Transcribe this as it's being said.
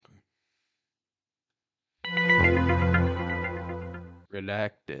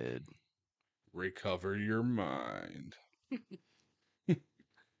Redacted. Recover your mind.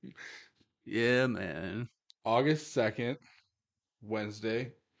 Yeah, man. August 2nd,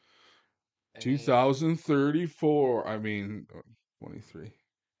 Wednesday, At 2034. 23.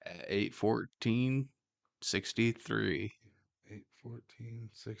 8:14:63.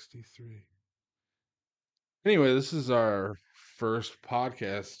 8/14/63. Anyway, this is our first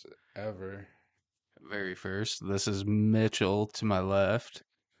podcast ever. Very first. This is Mitchell to my left.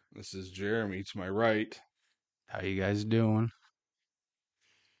 This is Jeremy to my right. How you guys doing?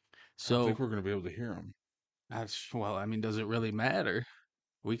 I don't So, think we're going to be able to hear him. does it really matter?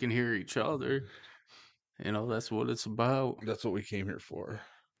 We can hear each other. That's what it's about. That's what we came here for.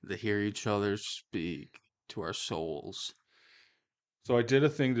 To hear each other speak to our souls. So I did a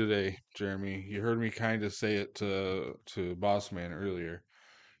thing today, Jeremy. You heard me kind of say it to Boss Man earlier.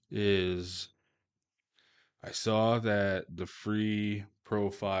 Is I saw that the free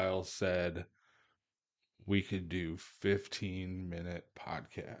profile said we could do 15-minute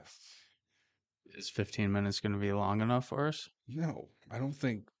podcasts. Is 15 minutes going to be long enough for us? No, I don't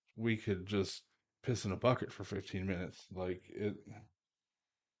think we could just piss in a bucket for 15 minutes.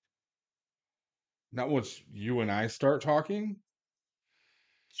 Not once you and I start talking.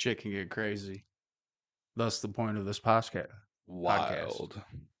 Shit can get crazy. That's the point of this podcast. Wild.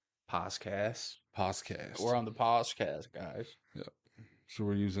 Podcast. Podcast. We're on the podcast, guys. Yeah. So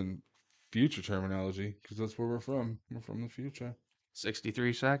we're using future terminology because that's where we're from. We're from the future.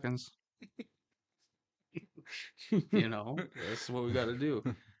 63 seconds. That's what we got to do.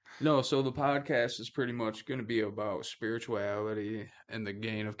 No, so the podcast is pretty much going to be about spirituality and the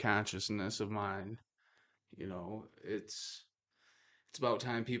gain of consciousness of mind. It's about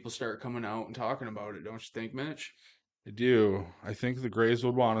time people start coming out and talking about it, don't you think, Mitch? I do. I think the Grays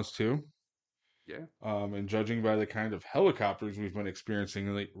would want us to. Yeah. And judging by the kind of helicopters we've been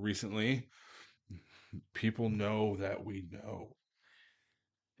experiencing recently, people know that we know.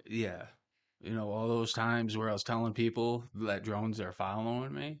 Yeah. All those times where I was telling people that drones are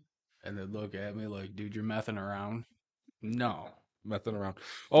following me, and they'd look at me like, dude, you're messing around. No. Messing around.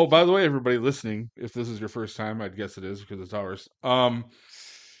 Oh, by the way, everybody listening, if this is your first time, I'd guess it is because it's ours.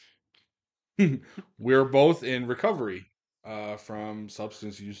 We're both in recovery from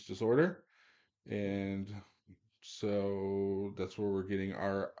substance use disorder. And so that's where we're getting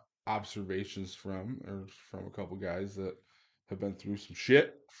our observations from, or from a couple guys that have been through some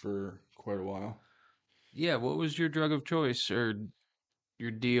shit for quite a while. Yeah, what was your drug of choice or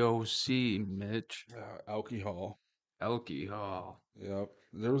your DOC, Mitch? Alcohol. Alcohol. Yep.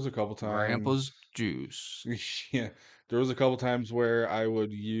 There was a couple Grandpa's times. juice. Yeah. There was a couple times where I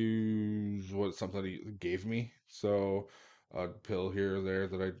would use what somebody gave me. So a pill here or there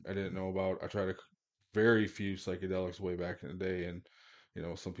that I didn't know about. I tried very few psychedelics way back in the day, and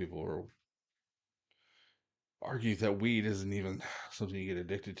some people were argue that weed isn't even something you get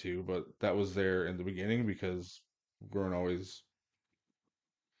addicted to, but that was there in the beginning because we weren't always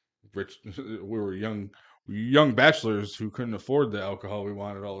rich. We were young bachelors who couldn't afford the alcohol we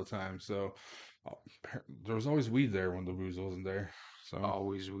wanted all the time. So there was always weed there when the booze wasn't there. So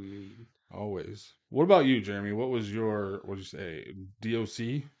Always weed. always. What about you, Jeremy? What was your, what'd you say,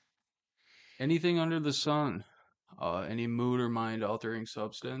 DOC? Anything under the sun. Any mood or mind altering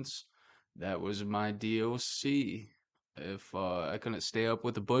substance. That was my DOC. If I couldn't stay up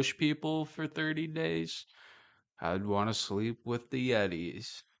with the bush people for 30 days, I'd want to sleep with the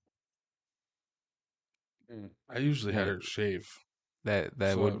Yetis. I usually had That her shave, that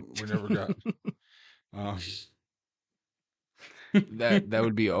so would we never got. Um, that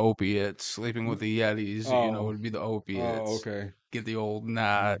would be opiates. Sleeping with the Yetis, oh, would be the oh, opiates. okay. Get the old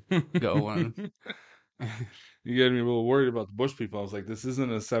knot going. You get me a little worried about the bush people. I was like, this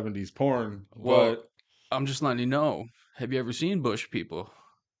isn't a 70s porn, Well, but I'm just letting you know. Have you ever seen bush people?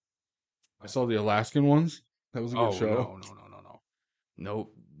 I saw the Alaskan ones. That was a good Oh show. no.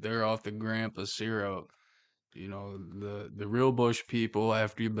 Nope, they're off the grandpa syrup. The real bush people,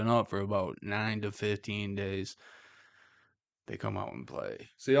 after you've been up for about 9 to 15 days, they come out and play.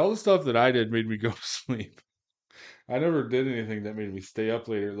 See, all the stuff that I did made me go to sleep. I never did anything that made me stay up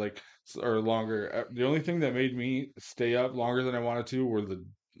later, or longer. The only thing that made me stay up longer than I wanted to were the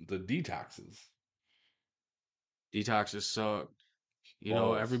detoxes. Detoxes suck.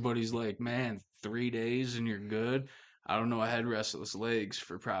 Balls. Everybody's like, man, 3 days and you're good. I don't know. I had restless legs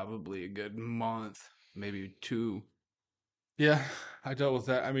for probably a good month, maybe two. Yeah, I dealt with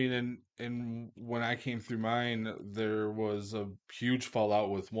that. I mean, and when I came through mine, there was a huge fallout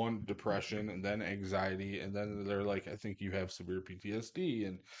with one depression and then anxiety, and then they're like, I think you have severe PTSD,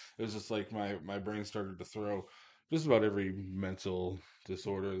 and it was just like my brain started to throw just about every mental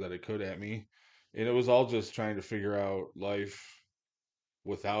disorder that it could at me. And it was all just trying to figure out life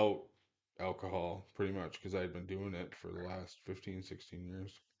without alcohol, pretty much, because I had been doing it for the last 15, 16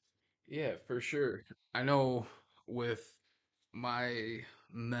 years. Yeah, for sure. I know with my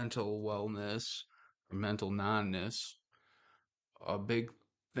mental wellness or mental non-ness, a big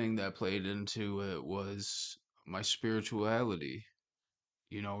thing that played into it was my spirituality,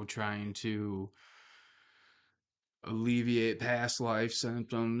 trying to alleviate past life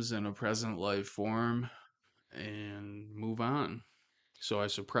symptoms in a present life form and move on. So I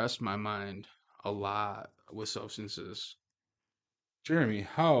suppressed my mind a lot with substances. Jeremy,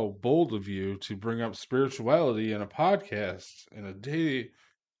 how bold of you to bring up spirituality in a podcast in a day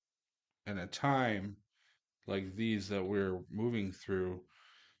and a time like these that we're moving through.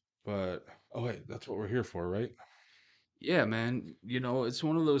 But, oh, wait, that's what we're here for, right? Yeah, man. It's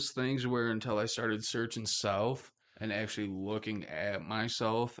one of those things where until I started searching self and actually looking at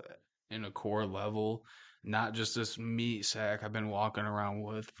myself in a core level, not just this meat sack I've been walking around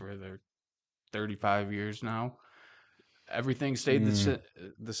with for the 35 years now, everything stayed Mm,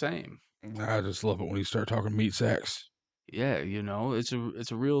 the same. I just love it when you start talking meat sacks. Yeah, it's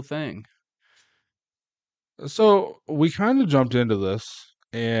a real thing. So we kind of jumped into this,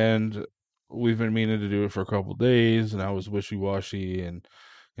 and we've been meaning to do it for a couple days, and I was wishy washy, and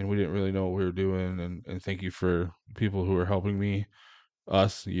we didn't really know what we were doing. And thank you for people who are helping me,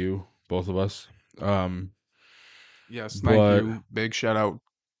 us, you, both of us. Um, Yes, thank but you. Big shout out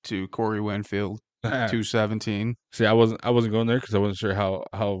to Corey Winfield, 217. see, I wasn't going there because I wasn't sure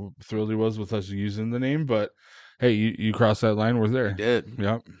how thrilled he was with us using the name. But hey, you crossed that line, we're We there. did.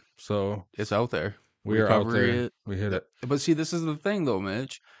 Yep. So It's out there. we are out Recovery there. it. We hit it. But see, this is the thing though,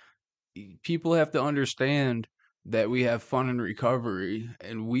 Mitch. People have to understand that we have fun in recovery,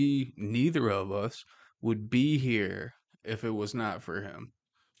 and neither of us would be here if it was not for him.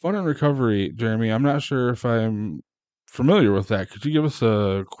 Fun and recovery, Jeremy. I'm not sure if I'm familiar with that. Could you give us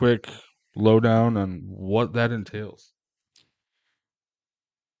a quick lowdown on what that entails?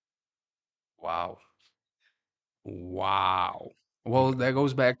 Wow. Wow. Well, Mm. that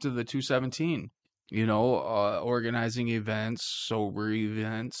goes back to the 217, organizing events, sober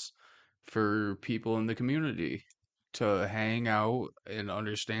events for people in the community to hang out and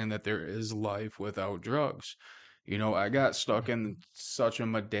understand that there is life without drugs. I got stuck in such a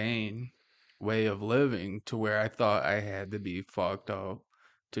mundane way of living to where I thought I had to be fucked up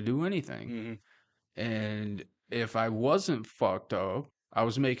to do anything. Mhm. And if I wasn't fucked up, I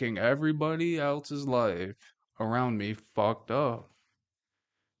was making everybody else's life around me fucked up,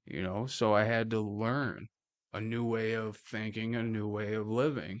 So I had to learn a new way of thinking, a new way of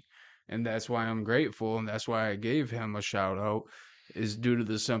living. And that's why I'm grateful. And that's why I gave him a shout out, is due to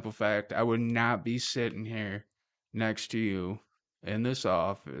the simple fact I would not be sitting here next to you in this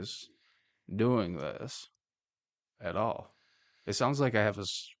office doing this at all. It sounds like I have a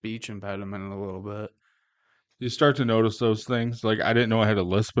speech impediment a little bit. You start to notice those things. Like I didn't know I had a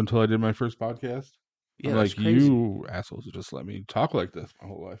lisp until I did my first podcast. I'm Yeah, that's like, crazy. you assholes just let me talk like this my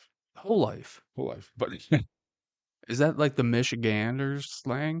whole life. Whole life. Whole life. But Is that like the Michigander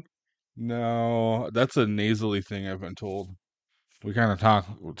slang? no, that's a nasally thing I've been told. We kind of talk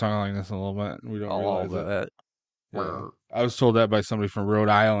like this a little bit. We don't All realize it. that. Yeah. I was told that by somebody from Rhode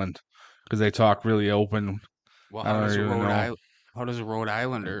Island because they talk really open. Well, I don't even know. How does a Rhode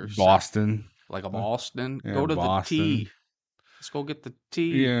Islander sound? Boston. Like a Boston? Yeah, Go to the Boston. tea. Let's go get the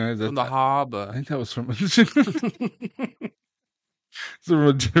tea Yeah, from that the I harbor. think that was from it's from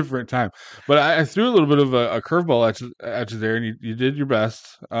a different time. But I threw a little bit of a curveball at you there, and you did your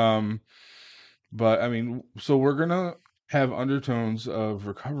best. But I mean, so we're gonna have undertones of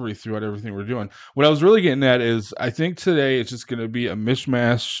recovery throughout everything we're doing. What I was really getting at is, I think today it's just gonna be a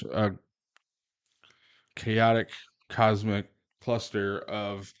mishmash, chaotic, cosmic cluster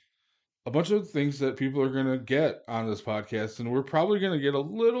of a bunch of things that people are gonna get on this podcast, and we're probably gonna get a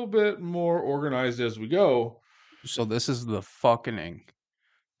little bit more organized as we go. So this is the fucking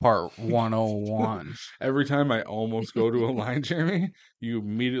part 101. Every time I almost go to a line, Jeremy, you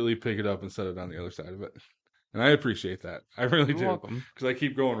immediately pick it up and set it on the other side of it. And I appreciate that. I really You're do. welcome. Because I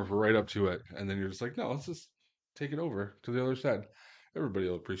keep going right up to it. And then you're just like, no, let's just take it over to the other side. Everybody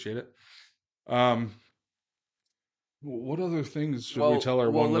will appreciate it. Um, what other things should we tell our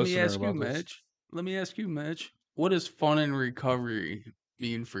Well, one let me listener ask you, about this? Mitch. Let me ask you, Mitch. What does fun and recovery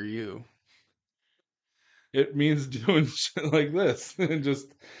mean for you? It means doing shit like this. And just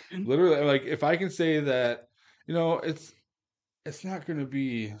literally, like, if I can say that, it's not going to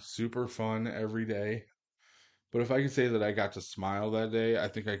be super fun every day. But if I can say that I got to smile that day, I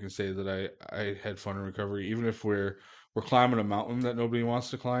think I can say that I had fun in recovery, even if we're climbing a mountain that nobody wants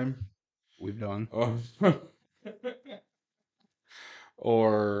to climb. We've done. Oh.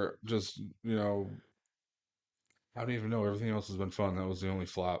 Or just, I don't even know. Everything else has been fun. That was the only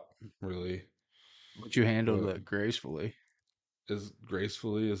flop, really. But you handled But it gracefully. as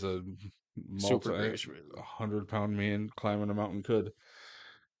gracefully as a Super multi gracefully. 100-pound man climbing a mountain could.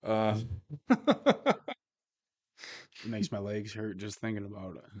 Uh, It makes my legs hurt just thinking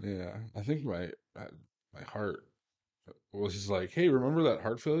about it. yeah, I think my heart was just like, hey, remember that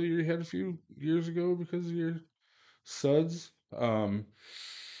heart failure you had a few years ago because of your suds? Are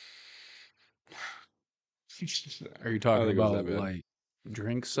you I don't talking think it was that about bad. like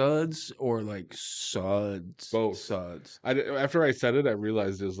drink suds or like suds? Both. Suds. After I said it, I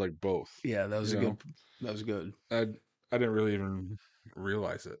realized it was like both. Yeah, that was You a know, good. That was good. I I didn't really even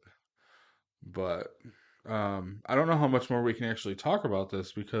realize it, but I don't know how much more we can actually talk about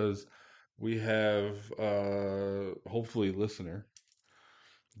this because we have hopefully listener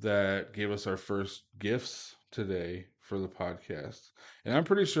that gave us our first gifts today for the podcast. And I'm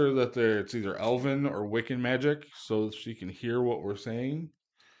pretty sure that it's either Elven or Wiccan magic so she can hear what we're saying.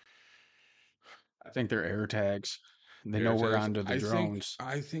 I think they're air tags. They know Air we're tags. onto the drones.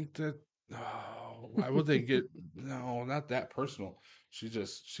 I think that oh, why would they get no, not that personal.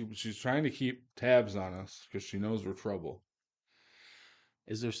 She's trying to keep tabs on us because she knows we're trouble.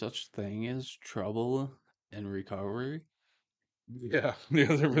 Is there such thing as trouble in recovery? Yeah,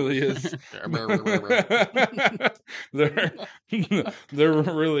 yeah, there really is. there, there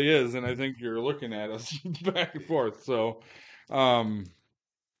really is, and I think you're looking at us back and forth. So, um,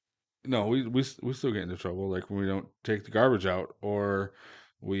 no, we still get into trouble, like when we don't take the garbage out, or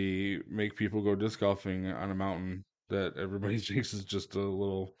we make people go disc golfing on a mountain that everybody thinks is just a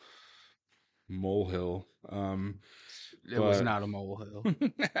little molehill. It was But not a molehill.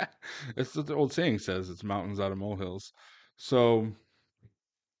 it's what the old saying says: it's mountains out of molehills. So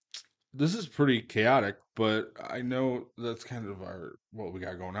this is pretty chaotic, but I know that's kind of our what we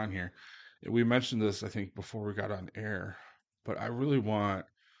got going on here. We mentioned this, I think, before we got on air, but I really want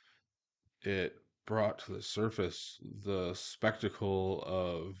it brought to the surface the spectacle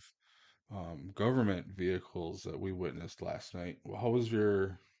of government vehicles that we witnessed last night. How was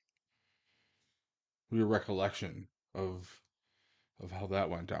your recollection of how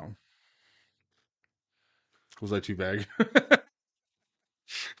that went down? Was I too vague?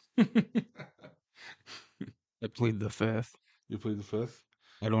 I plead the fifth. You plead the fifth?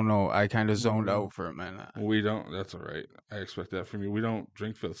 I don't know. I kind of zoned Mm, out for a minute. we don't. That's all right. I expect that from you. We don't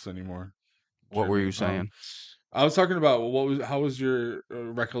drink fifths anymore, What were Jeremy. you saying? I was talking about how was your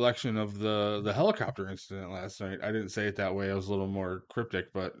recollection of the helicopter incident last night? I didn't say it that way. I was a little more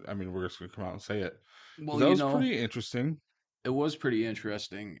cryptic, but I mean, we're just gonna come out and say it. 'Cause Well, that was pretty interesting. it was pretty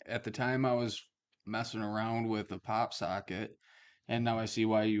interesting. At the time, I was messing around with a pop socket, and now I see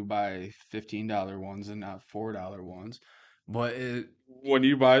why you buy $15 ones and not $4 ones. But When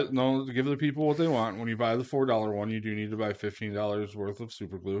you buy, no, give the people what they want. When you buy the $4 one, you do need to buy $15 worth of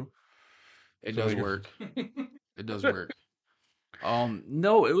super glue. it So does you work. It does work.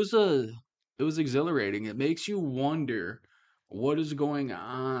 No, it was exhilarating. It makes you wonder what is going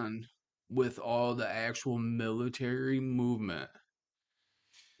on with all the actual military movement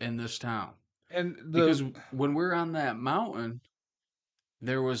in this town. and Because when we're on that mountain,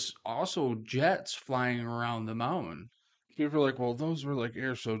 there was also jets flying around the mountain. people are like, well, those were like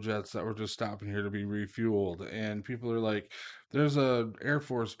air show jets that were just stopping here to be refueled. And people are like, there's a Air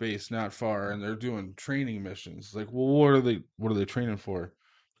Force base not far, and they're doing training missions. Like, well, what are they training for?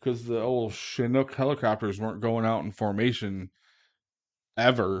 Because the old Chinook helicopters weren't going out in formation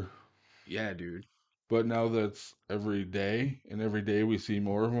ever. Yeah, dude. But now that's every day, and every day we see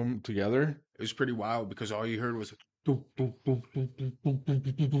more of them together. It was pretty wild because all you heard was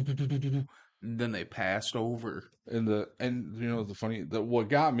then they passed over. And the funny that what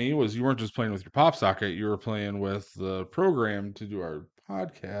got me was you weren't just playing with your pop socket, you were playing with the program to do our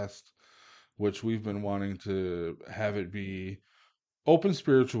podcast, which we've been wanting to have it be open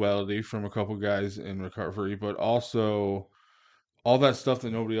spirituality from a couple guys in recovery, but also all that stuff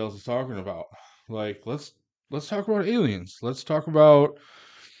that nobody else is talking about. Like let's talk about aliens. Let's talk about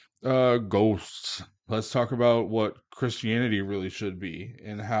ghosts. Let's talk about what Christianity really should be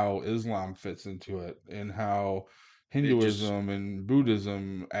and how Islam fits into it and how It just Hinduism and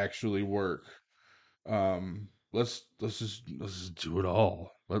Buddhism actually work. Let's just do it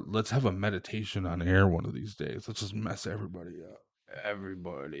all. Let's have a meditation on air one of these days. Let's just mess everybody up.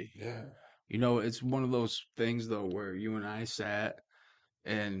 everybody. Yeah. You know, it's one of those things though where you and I sat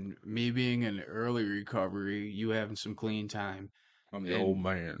And me being in early recovery, you having some clean time, I'm the old and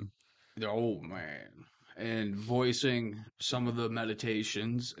man. the old man, and voicing some of the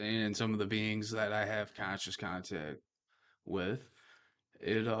meditations and some of the beings that I have conscious contact with,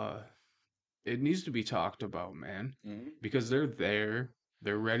 it it needs to be talked about, man, Mhm. because they're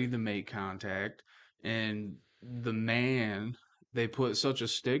ready to make contact, and the man, they put such a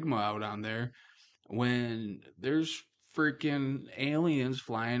stigma out on there when there's freaking aliens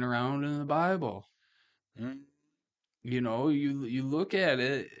flying around in the Bible. Mhm. You know, you look at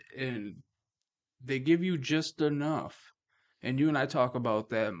it and they give you just enough. And you and I talk about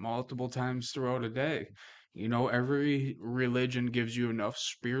that multiple times throughout a day. You know, every religion gives you enough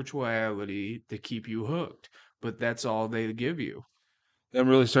spirituality to keep you hooked, but that's all they give you. I'm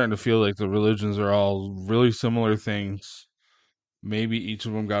really starting to feel like the religions are all really similar things. Maybe each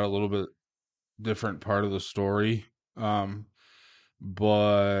of them got a little bit different part of the story. Um,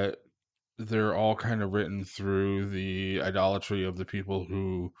 but they're all kind of written through the idolatry of the people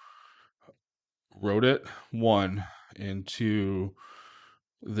who wrote it, one, and two,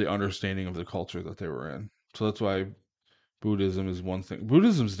 the understanding of the culture that they were in. So that's why Buddhism is one thing.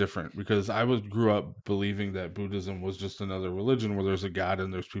 Buddhism's different because grew up believing that Buddhism was just another religion where there's a god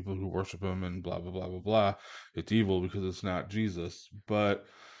and there's people who worship him and blah blah blah blah blah. It's evil because it's not Jesus. But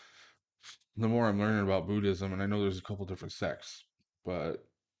the more I'm learning about Buddhism, and I know there's a couple different sects, but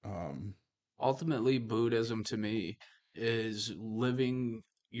um, Ultimately, Buddhism to me is living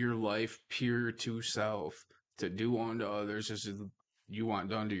your life pure to self, to do unto others as you want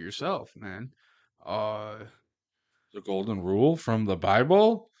done to yourself, man. Uh, the golden rule from the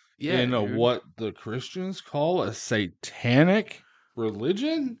Bible yeah, in a, dude. what the Christians call a satanic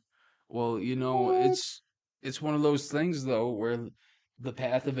religion. Well, you know, What? it's one of those things though where the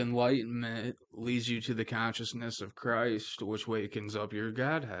path of enlightenment leads you to the consciousness of Christ, which wakens up your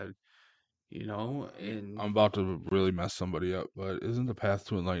Godhead, you know, and I'm about to really mess somebody up, but isn't the path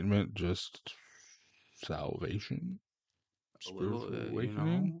to enlightenment just salvation, a little, spiritual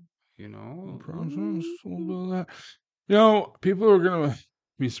awakening you know, process? A little bit of that. You know, people are gonna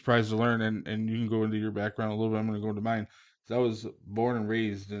be surprised to learn, and you can go into your background a little bit. I'm gonna go into mine. So I was born and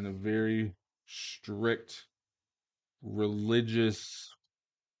raised in a very strict religious.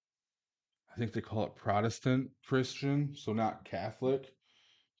 I think they call it Protestant Christian, so not Catholic,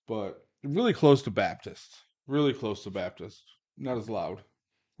 but really close to Baptist. Really close to Baptist. Not as loud.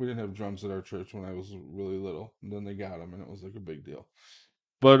 We didn't have drums at our church when I was really little. And then they got them, and it was like a big deal.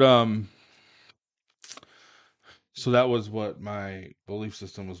 But so that was what my belief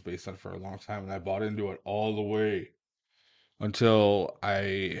system was based on for a long time, and I bought into it all the way until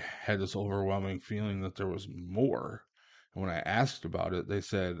I had this overwhelming feeling that there was more. And when I asked about it, they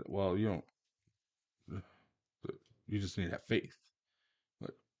said, "Well, you just need to have faith."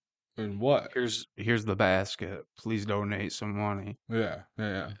 Like, in what? here's the basket. Please donate some money. Yeah, yeah,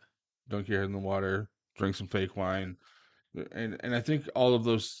 yeah. Dunk your head in the water, drink some fake wine, and I think all of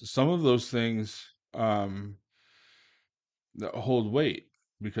those, some of those things, that hold weight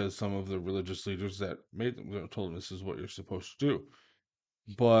because some of the religious leaders that made them, told them this is what you're supposed to do.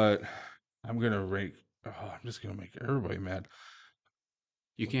 But I'm gonna rank. Oh, I'm just gonna make everybody mad.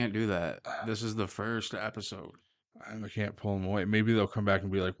 You can't do that. This is the first episode. I can't pull them away. Maybe they'll come back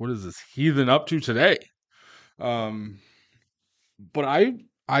and be like, "What is this heathen up to today?" Um, but I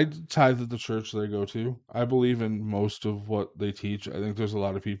tithe at the church that I go to. I believe in most of what they teach. I think there's a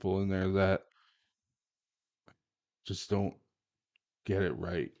lot of people in there that just don't get it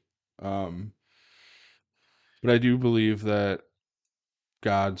right. Um, but I do believe that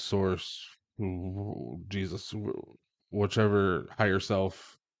God, source, Jesus, whichever higher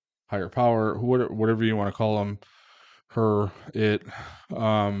self, higher power, whatever you want to call them, her, it,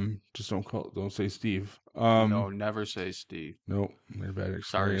 just don't say Steve. No, never say Steve. Nope, made a bad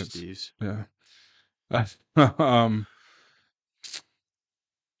Sorry, experience. Steves. Yeah. um,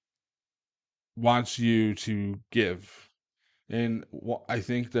 wants you to give. And I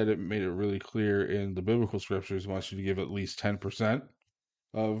think that it made it really clear in the biblical scriptures, wants you to give at least 10%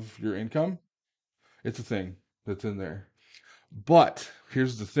 of your income. It's a thing that's in there. But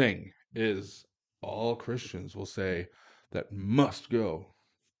here's the thing is all Christians will say that must go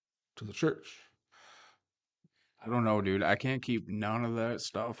to the church. I don't know, dude. I can't keep none of that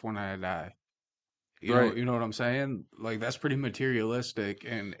stuff when I die. Right. You know what I'm saying? Like that's pretty materialistic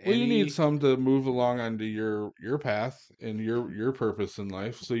and Well, you need any some to move along onto your path and your purpose in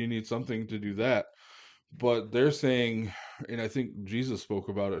life. So you need something to do that. But they're saying, and I think Jesus spoke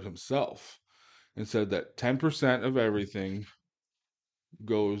about it himself and said that 10% of everything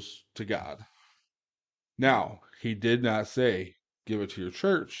goes to God. Now, he did not say give it to your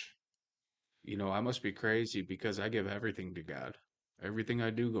church. You know, I must be crazy because I give everything to God. Everything I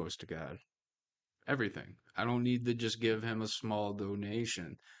do goes to God. Everything. I don't need to just give him a small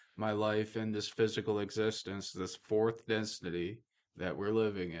donation. My life in this physical existence, this fourth density that we're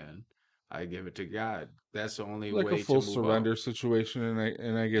living in, I give it to God. That's the only Like a way to full move out. surrender situation,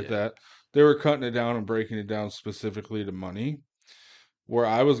 and I get Yeah. that. They were cutting it down and breaking it down specifically to money. Where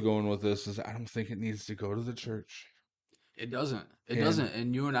I was going with this is I don't think it needs to go to the church. It doesn't. It And doesn't.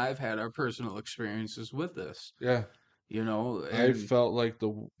 And you and I have had our personal experiences with this, yeah, you know, I and felt like the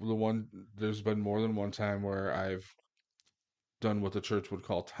one there's been more than one time where I've done what the church would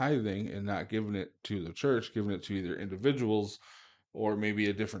call tithing and not giving it to the church, giving it to either individuals or maybe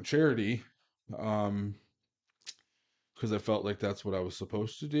a different charity. Um, because I felt like that's what I was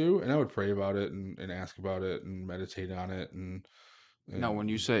supposed to do, and I would pray about it and ask about it and meditate on it now when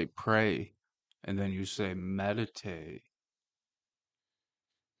you and say pray and then you say meditate,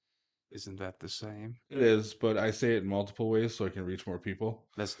 isn't that the same? it is, but I say it in multiple ways so I can reach more people.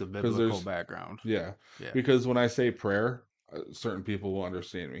 That's the Because biblical there's background. yeah, Yeah. because when I say prayer, certain people will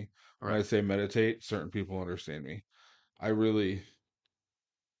understand me. When I Right. say meditate, certain people understand me. I really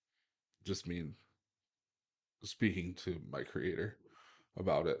just mean speaking to my creator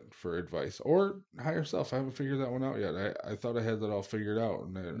about it for advice or higher self. I haven't figured that one out yet. I thought I had that all figured out,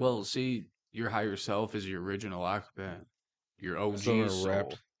 and Well, see, your higher self is your original occupant, your I still OG haven't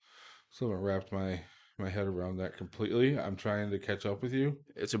wrapped soul. my head around that completely. I'm trying to catch up with you.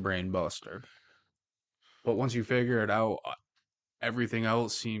 It's a brain buster. But once you figure it out, everything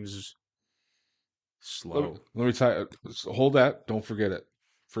else seems slow. Let me tie. Hold that. Don't forget it.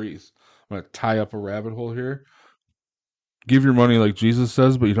 Freeze. I'm gonna tie up a rabbit hole here. Give your money like Jesus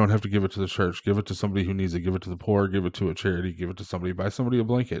says, but you don't have to give it to the church. Give it to somebody who needs it. Give it to the poor. Give it to a charity. Give it to somebody. Buy somebody a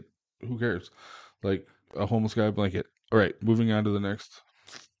blanket. Who cares? Like a homeless guy blanket. All right, moving on to the next.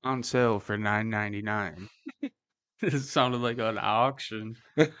 On sale for $9.99. It sounded like an auction.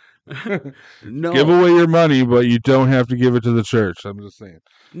 Give No, away your money, but you don't have to give it to the church. I'm just saying.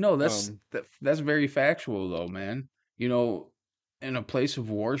 no, Um, that's very factual though, man. You know, in a place of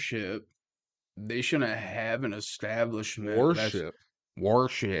worship, they shouldn't have an establishment that's worship.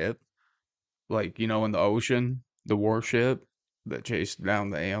 worship. Like, you know, in the ocean, the warship that chased down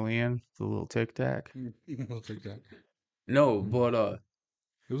the alien, the little tic tac. I'll take that. No, but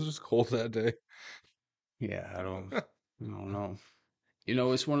It was just cold that day. yeah, I don't know. You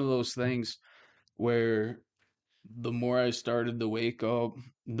know, it's one of those things where the more I started to wake up,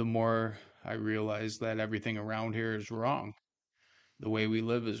 the more I realized that everything around here is wrong. The way we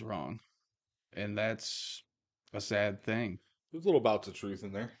live is wrong. And that's a sad thing. There's little bouts of truth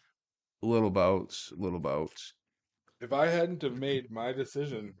in there. Little bouts, little bouts. If I hadn't have made my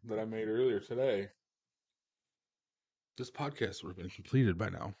decision that I made earlier today, this podcast would have been completed by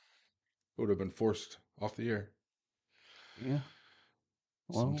now. It would have been forced off the air. Yeah.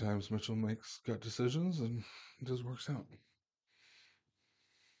 Well, Sometimes Mitchell makes gut decisions and it just works out.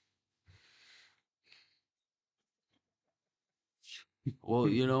 well,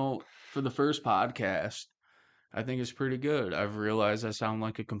 you know, for the first podcast, I think it's pretty good. I've realized I sound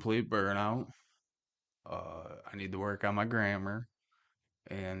like a complete burnout. I need to work on my grammar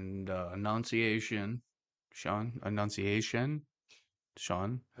and enunciation. Sean, enunciation.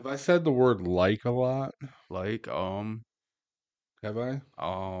 Sean, Have I said the word like a lot? like Have I?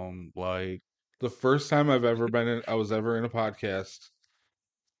 like The first time I was ever in a podcast,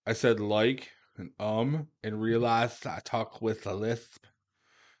 I said like and realized I talk with a lisp.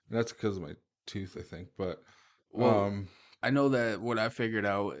 And that's because of my tooth, I think. But well, um, I know that what I figured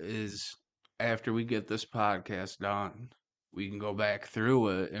out is after we get this podcast done, we can go back through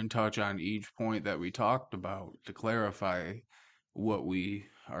it and touch on each point that we talked about to clarify what we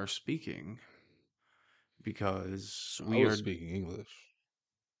are speaking because I we was are, speaking English.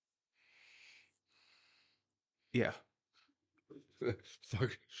 yeah.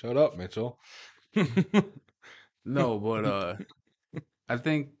 Fuck, shut up, Mitchell. No, but I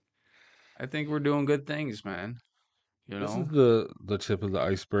think I think we're doing good things, man. You This is know? the tip of the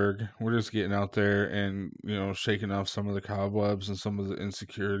iceberg. We're just getting out there and shaking off some of the cobwebs and some of the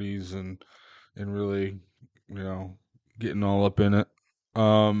insecurities and really you know getting all up in it.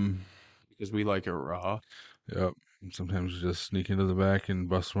 Um, Because we like it raw. yep. Sometimes you just sneak into the back and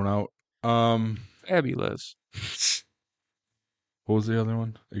bust one out. Um, Fabulous. what was the other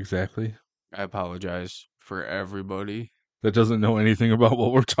one exactly? I apologize for everybody. That doesn't know anything about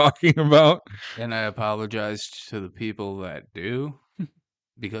what we're talking about. And I apologize to the people that do.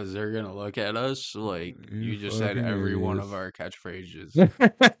 because they're gonna look at us like You you just said fucking every one of idiots. our catchphrases.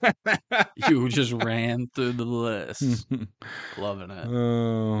 You just ran through the list. Loving it.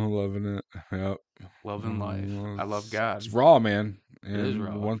 Oh, loving it. Yep. Loving life. I love God. It's raw, man. It is And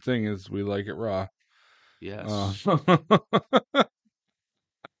raw. one thing is we like it raw. Yes.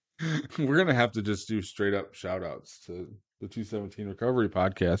 We're gonna have to just do straight up shout outs to the 217 Recovery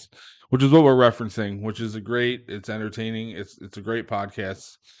Podcast, which is what we're referencing, which is it's entertaining, it's a great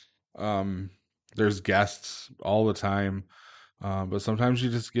podcast. There's guests all the time. But sometimes you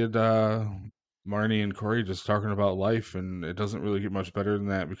just get Marnie and Corey just talking about life, and it doesn't really get much better than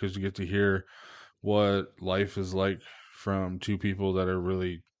that because you get to hear what life is like from two people that are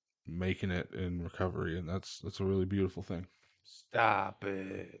really making it in recovery, and that's a really beautiful thing. Stop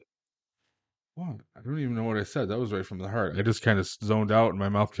it. What? I don't even know what I said. That was right from the heart. I just kind of zoned out, and my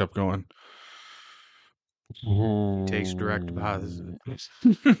mouth kept going. He takes direct deposit.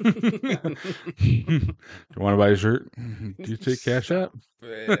 Do you want to buy a shirt? Do you take Cash App?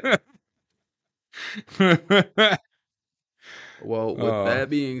 Well, with that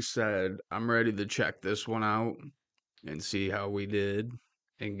being said, I'm ready to check this one out and see how we did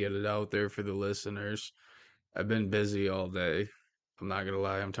and get it out there for the listeners. I've been busy all day. I'm not gonna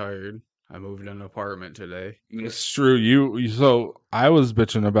lie, I'm tired. I moved an apartment today. It's true. So I was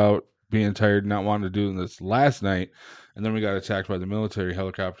bitching about being tired, not wanting to do this last night, and then we got attacked by the military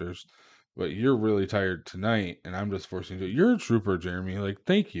helicopters. But you're really tired tonight, and I'm just forcing you. You're a trooper, Jeremy. Like,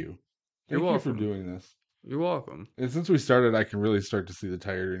 thank you. You're Thank you for welcome. doing this. You're welcome. And since we started, I can really start to see the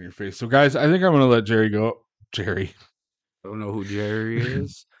tired in your face. So, guys, I think I'm going to let Jerry go. Jerry. I don't know who Jerry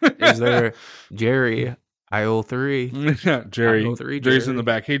is. Is there Jerry? IO3. Yeah, Jerry. IO3, Jerry's in the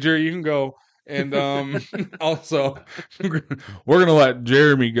back. Hey, Jerry, you can go. And also, we're going to let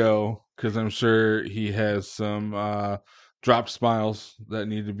Jeremy go because I'm sure he has some dropped smiles that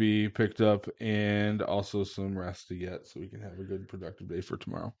need to be picked up and also some rest to get so we can have a good, productive day for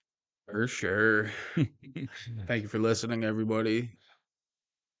tomorrow. For sure. Thank you for listening, everybody.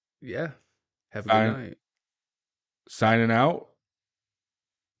 Yeah. Have a good night. Signing out.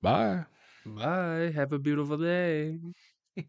 Bye. Bye. Have a beautiful day.